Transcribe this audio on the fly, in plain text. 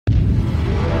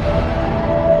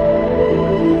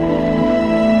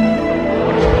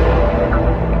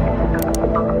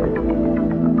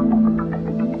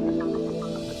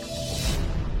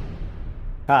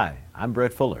I'm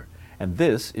Brett Fuller, and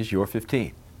this is Your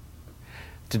 15.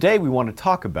 Today we want to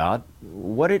talk about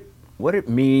what it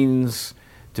means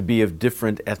to be of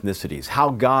different ethnicities, how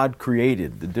God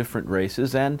created the different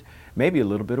races, and maybe a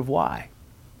little bit of why.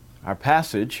 Our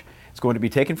passage is going to be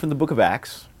taken from the book of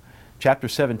Acts, chapter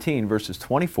 17, verses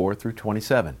 24 through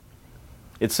 27.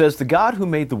 It says, "The God who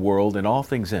made the world and all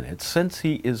things in it, since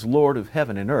He is Lord of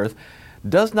heaven and earth,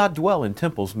 does not dwell in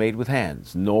temples made with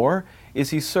hands, nor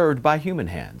is He served by human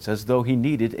hands, as though He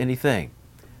needed anything,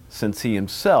 since He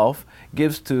Himself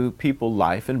gives to people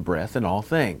life and breath and all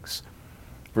things."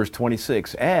 Verse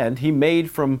 26, "And He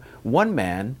made from one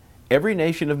man every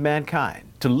nation of mankind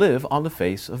to live on the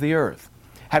face of the earth,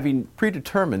 having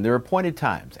predetermined their appointed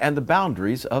times and the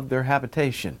boundaries of their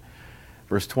habitation."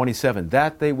 Verse 27,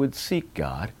 "That they would seek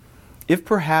God, if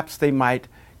perhaps they might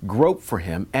grope for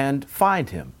Him and find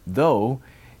Him, though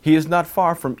He is not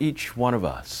far from each one of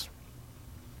us."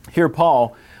 Here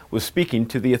Paul was speaking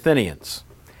to the Athenians,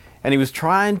 and he was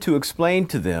trying to explain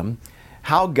to them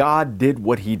how God did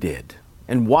what He did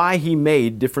and why He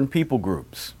made different people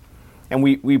groups. And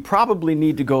we probably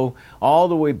need to go all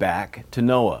the way back to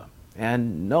Noah.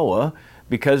 And Noah,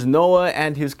 because Noah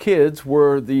and his kids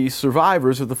were the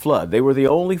survivors of the flood. They were the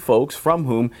only folks from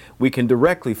whom we can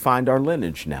directly find our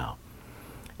lineage now.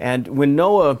 And when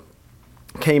Noah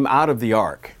came out of the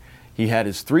ark, he had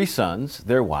his 3 sons,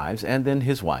 their wives, and then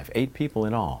his wife, 8 people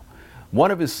in all. One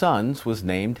of his sons was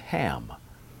named Ham.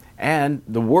 And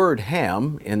the word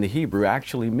Ham in the Hebrew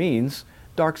actually means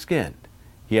dark-skinned.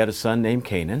 He had a son named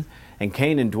Canaan, and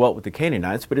Canaan dwelt with the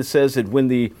Canaanites, but it says that when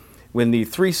the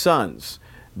 3 sons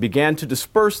began to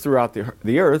disperse throughout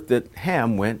the earth, that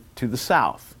Ham went to the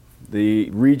south, the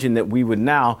region that we would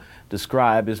now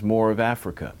describe as more of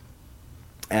Africa.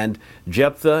 And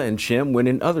Jephthah and Shem went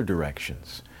in other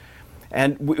directions.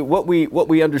 And what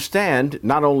we understand,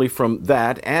 not only from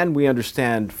that, and we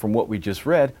understand from what we just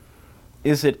read,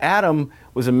 is that Adam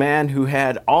was a man who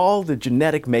had all the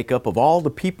genetic makeup of all the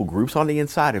people groups on the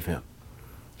inside of him.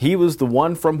 He was the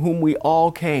one from whom we all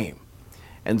came.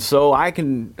 And so I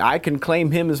can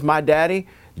claim him as my daddy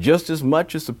just as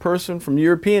much as the person from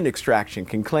European extraction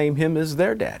can claim him as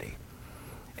their daddy.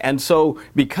 And so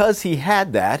because he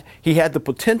had that, he had the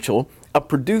potential of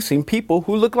producing people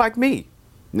who look like me.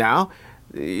 Now,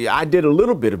 I did a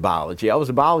little bit of biology. I was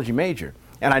a biology major.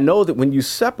 And I know that when you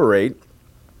separate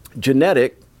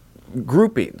genetic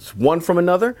groupings, one from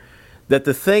another, that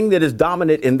the thing that is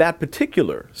dominant in that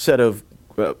particular set of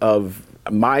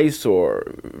mice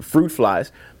or fruit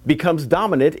flies becomes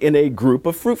dominant in a group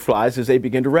of fruit flies as they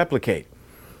begin to replicate.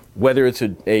 Whether it's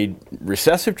a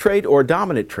recessive trait or a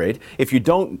dominant trait, if you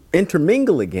don't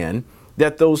intermingle again,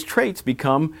 that those traits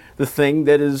become the thing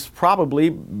that is probably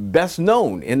best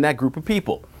known in that group of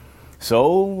people.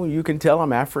 So you can tell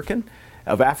I'm African,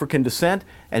 of African descent,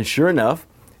 and sure enough,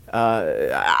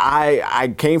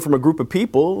 I came from a group of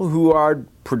people who are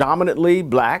predominantly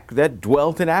black that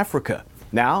dwelt in Africa.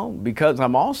 Now, because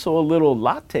I'm also a little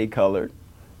latte colored,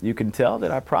 you can tell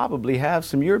that I probably have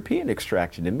some European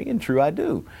extraction in me, and true I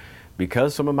do,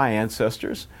 because some of my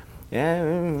ancestors,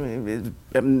 I'm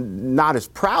not as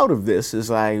proud of this as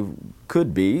I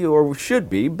could be or should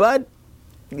be, but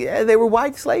yeah, they were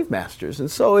white slave masters,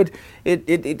 and so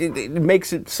it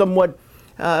makes it somewhat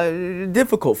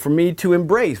difficult for me to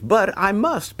embrace, but I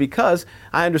must, because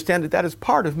I understand that that is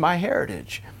part of my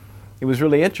heritage. It was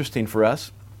really interesting for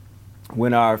us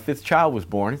when our 5th child was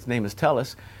born. His name is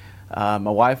Tellis.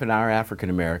 My wife and I are African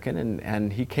American,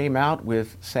 and he came out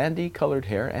with sandy colored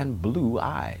hair and blue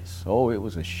eyes. Oh, it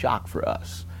was a shock for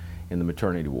us in the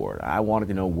maternity ward. I wanted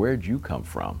to know, where'd you come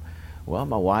from? Well,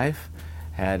 my wife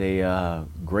had a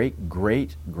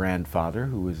great-great-grandfather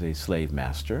who was a slave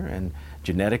master, and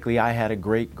genetically I had a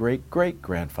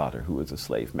great-great-great-grandfather who was a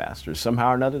slave master.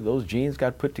 Somehow or another those genes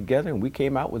got put together and we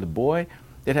came out with a boy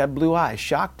that had blue eyes.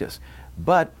 Shocked us.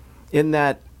 But in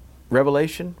that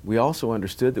revelation, we also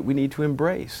understood that we need to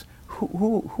embrace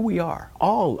who we are,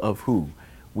 all of who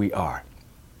we are.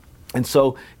 And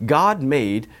so God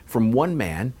made from one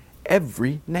man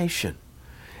every nation.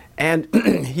 And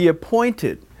He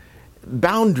appointed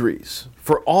boundaries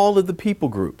for all of the people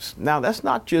groups. Now, that's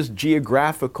not just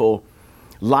geographical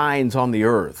lines on the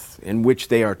earth in which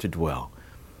they are to dwell,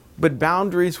 but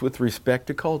boundaries with respect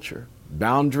to culture,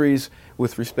 boundaries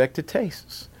with respect to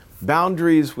tastes,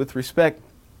 boundaries with respect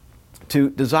to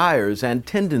desires and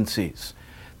tendencies,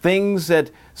 things that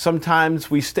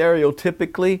sometimes we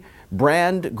stereotypically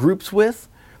brand groups with.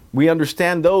 We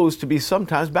understand those to be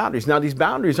sometimes boundaries. Now, these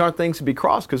boundaries aren't things to be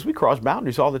crossed, because we cross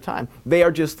boundaries all the time. They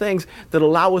are just things that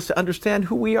allow us to understand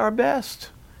who we are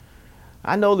best.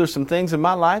 I know there's some things in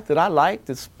my life that I like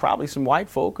that's probably some white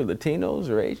folk or Latinos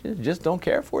or Asians just don't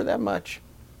care for that much.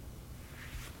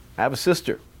 I have a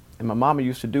sister, and my mama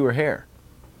used to do her hair.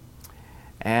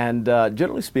 And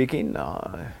generally speaking,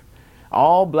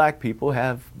 all black people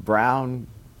have brown,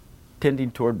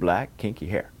 tending toward black, kinky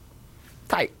hair.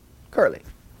 Tight, curly.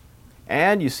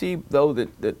 And you see, though,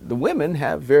 that the women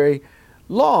have very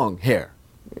long hair.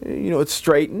 You know, it's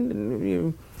straightened,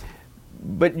 and,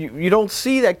 but you don't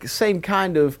see that same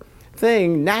kind of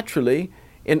thing naturally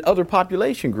in other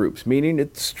population groups, meaning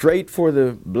it's straight for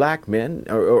the black men,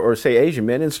 or say Asian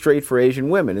men, and straight for Asian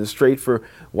women, and straight for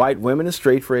white women, and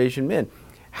straight for Asian men.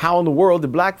 How in the world do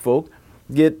black folk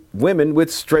get women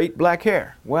with straight black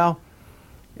hair? Well,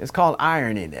 it's called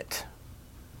ironing it,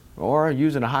 or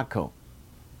using a hot comb.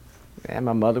 And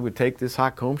my mother would take this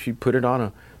hot comb, she'd put it on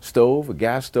a stove, a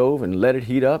gas stove, and let it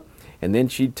heat up, and then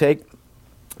she'd take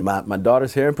my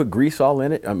daughter's hair and put grease all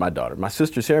in it, my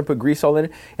sister's hair and put grease all in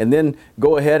it, and then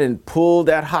go ahead and pull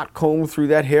that hot comb through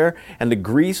that hair, and the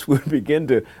grease would begin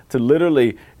to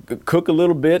literally cook a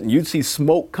little bit, and you'd see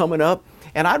smoke coming up,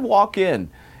 and I'd walk in,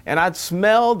 and I'd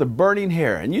smell the burning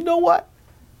hair, and you know what?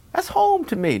 That's home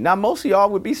to me. Now, most of y'all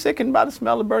would be sickened by the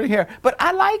smell of burning hair, but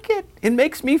I like it. It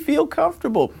makes me feel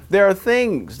comfortable. There are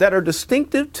things that are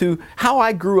distinctive to how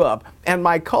I grew up and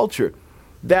my culture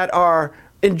that are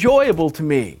enjoyable to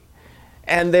me.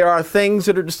 And there are things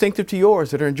that are distinctive to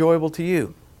yours that are enjoyable to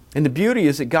you. And the beauty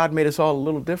is that God made us all a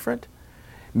little different,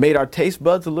 made our taste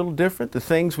buds a little different, the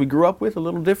things we grew up with a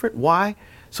little different. Why?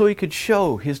 So He could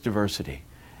show His diversity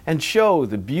and show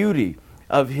the beauty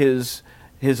of His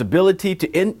ability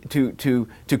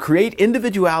to create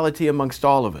individuality amongst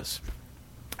all of us,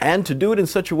 and to do it in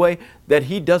such a way that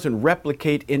He doesn't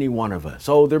replicate any one of us.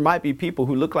 Oh, there might be people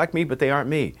who look like me, but they aren't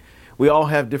me. We all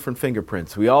have different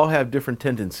fingerprints. We all have different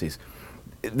tendencies.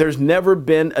 There's never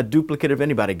been a duplicate of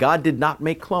anybody. God did not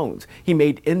make clones. He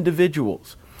made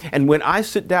individuals. And when I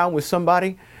sit down with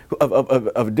somebody of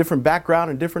a different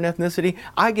background and different ethnicity,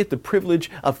 I get the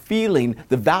privilege of feeling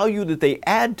the value that they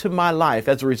add to my life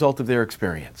as a result of their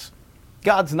experience.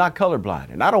 God's not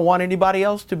colorblind, and I don't want anybody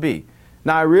else to be.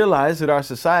 Now, I realize that our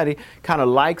society kind of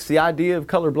likes the idea of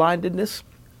colorblindedness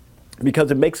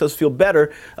because it makes us feel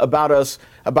better about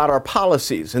our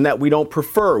policies, and that we don't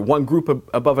prefer one group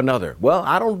above another. Well,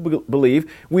 I don't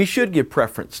believe we should give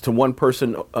preference to one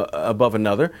person above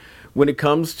another when it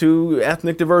comes to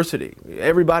ethnic diversity.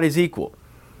 Everybody's equal.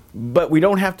 But we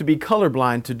don't have to be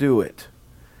colorblind to do it.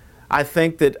 I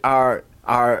think that our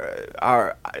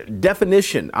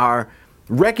definition, our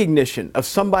recognition of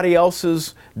somebody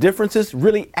else's differences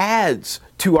really adds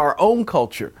to our own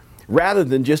culture, rather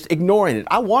than just ignoring it.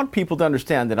 I want people to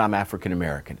understand that I'm African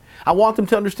American. I want them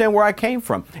to understand where I came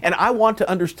from, and I want to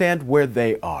understand where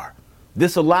they are.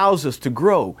 This allows us to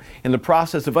grow in the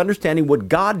process of understanding what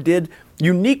God did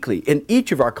uniquely in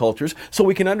each of our cultures, so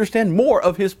we can understand more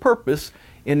of His purpose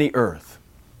in the earth.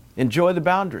 Enjoy the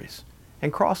boundaries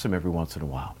and cross them every once in a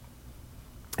while.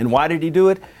 And why did He do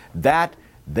it? That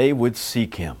they would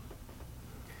seek Him.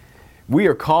 We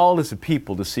are called as a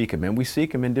people to seek Him, and we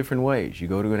seek Him in different ways. You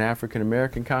go to an African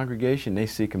American congregation, they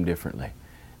seek Him differently.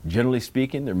 Generally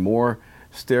speaking, they're more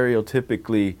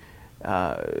stereotypically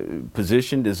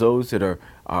positioned as those that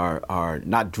are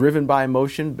not driven by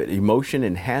emotion, but emotion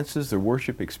enhances their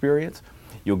worship experience.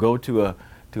 You'll go to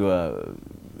a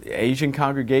Asian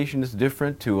congregation that's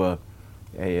different, to a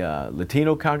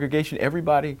Latino congregation.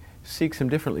 Everybody seeks Him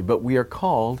differently, but we are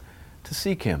called to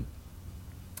seek Him.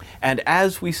 And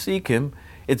as we seek Him,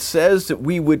 it says that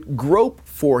we would grope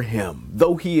for Him,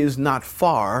 though He is not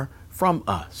far from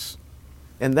us.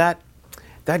 And that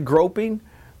groping,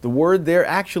 the word there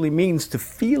actually means to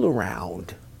feel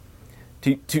around,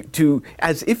 to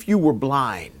as if you were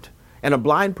blind. And a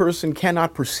blind person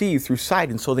cannot perceive through sight,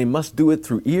 and so they must do it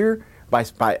through ear, by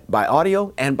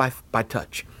audio, and by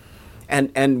touch.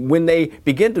 And when they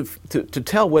begin to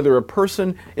tell whether a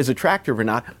person is attractive or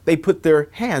not, they put their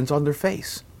hands on their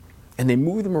face. And they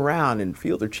move them around and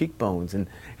feel their cheekbones and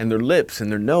their lips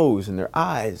and their nose and their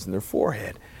eyes and their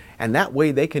forehead. And that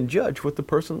way they can judge what the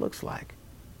person looks like.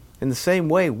 In the same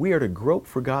way, we are to grope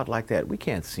for God like that. We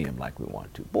can't see Him like we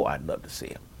want to. Boy, I'd love to see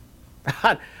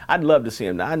Him. I'd love to see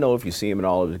Him. Now, I know if you see Him in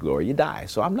all of His glory, you die.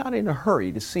 So I'm not in a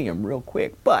hurry to see Him real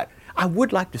quick. But I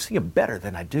would like to see Him better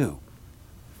than I do.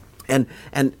 And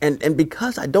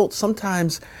because I don't,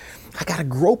 sometimes I got to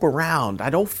grope around. I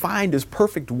don't find His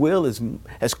perfect will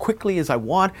as quickly as I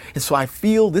want. And so I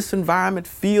feel this environment,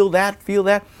 feel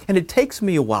that. And it takes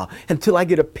me a while until I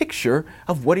get a picture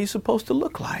of what He's supposed to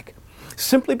look like.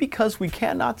 Simply because we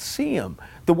cannot see Him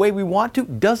the way we want to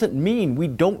doesn't mean we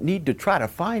don't need to try to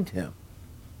find Him.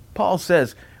 Paul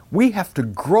says we have to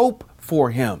grope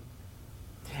for Him.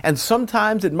 And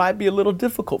sometimes it might be a little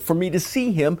difficult for me to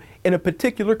see Him in a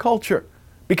particular culture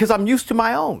because I'm used to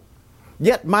my own.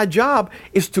 Yet my job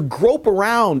is to grope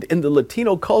around in the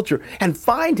Latino culture and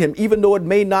find Him even though it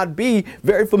may not be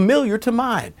very familiar to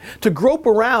mine. To grope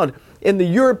around in the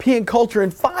European culture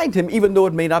and find Him even though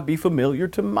it may not be familiar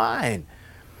to mine.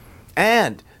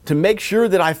 And to make sure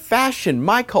that I fashion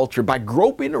my culture by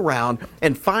groping around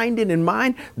and finding in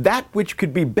mine that which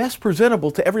could be best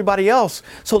presentable to everybody else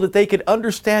so that they could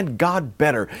understand God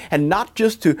better, and not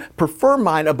just to prefer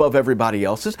mine above everybody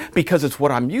else's because it's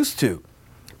what I'm used to,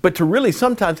 but to really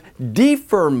sometimes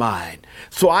defer mine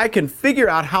so I can figure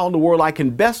out how in the world I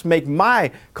can best make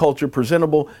my culture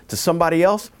presentable to somebody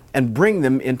else and bring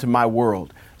them into my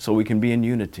world so we can be in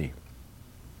unity.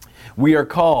 We are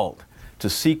called to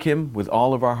seek Him with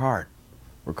all of our heart.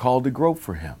 We're called to grope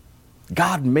for Him.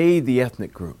 God made the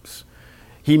ethnic groups.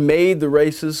 He made the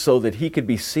races so that He could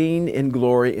be seen in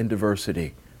glory in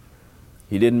diversity.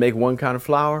 He didn't make one kind of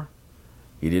flower.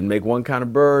 He didn't make one kind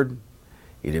of bird.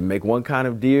 He didn't make one kind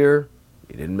of deer.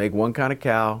 He didn't make one kind of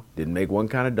cow. Didn't make one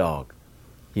kind of dog.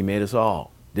 He made us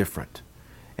all different.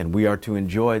 And we are to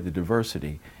enjoy the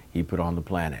diversity He put on the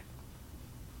planet.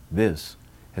 This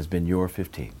has been your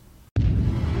 15.